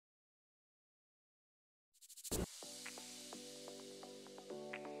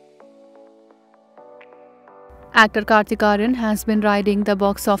Actor Kartik Aaryan has been riding the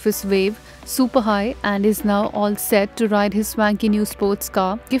box office wave super high and is now all set to ride his swanky new sports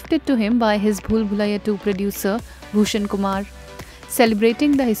car gifted to him by his Bhool Bhulaiyaa 2 producer Bhushan Kumar.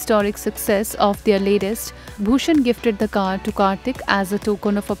 Celebrating the historic success of their latest, Bhushan gifted the car to Kartik as a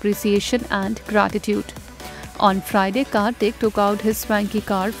token of appreciation and gratitude. On Friday, Kartik took out his swanky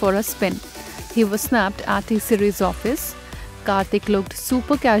car for a spin. He was snapped at the series office. Kartik looked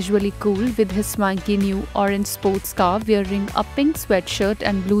super casually cool with his swanky new orange sports car wearing a pink sweatshirt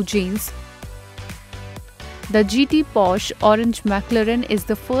and blue jeans. The GT Orange McLaren is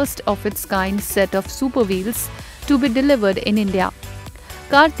the first of its kind set of super wheels to be delivered in India.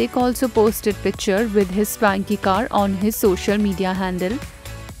 Kartik also posted picture with his swanky car on his social media handle.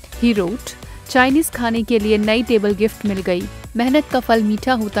 He wrote, "Chinese खाने के लिए नई table gift मिल गई। मेहनत का फल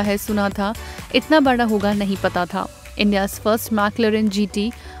मीठा होता है सुना था, इतना बड़ा होगा नहीं पता था। India's first McLaren GT,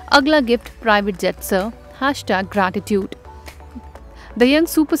 अगला gift private jet sir, #gratitude." The young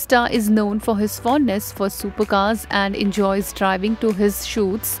superstar is known for his fondness for supercars and enjoys driving to his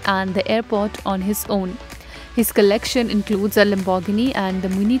shoots and the airport on his own. His collection includes a Lamborghini and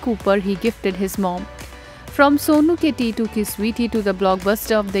the Mini Cooper he gifted his mom. From Sonu ke T2 ki Sweetie to the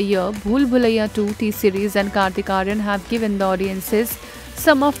blockbuster of the year, Bhool Bhulaiyaa 2 T-Series and Kartik Aaryan have given the audiences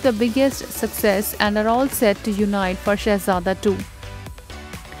some of the biggest success and are all set to unite for Shehzada 2.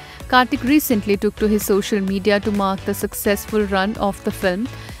 Kartik recently took to his social media to mark the successful run of the film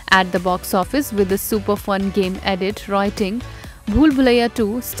at the box office with a super fun game edit, writing, "Bhool Bhulaiyaa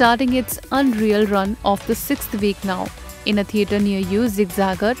 2 starting its unreal run of the 6th week now. In a theatre near you,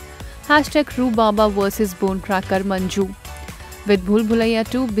 Zigzagger, #Rubaba vs Bonecracker Manju." With Bhool Bhulaiyaa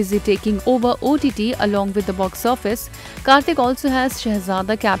 2 busy taking over OTT along with the box office, Kartik also has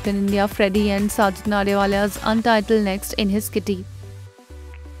Shehzada, Captain India, Freddy and Sajid Nadiwala's Untitled next in his kitty.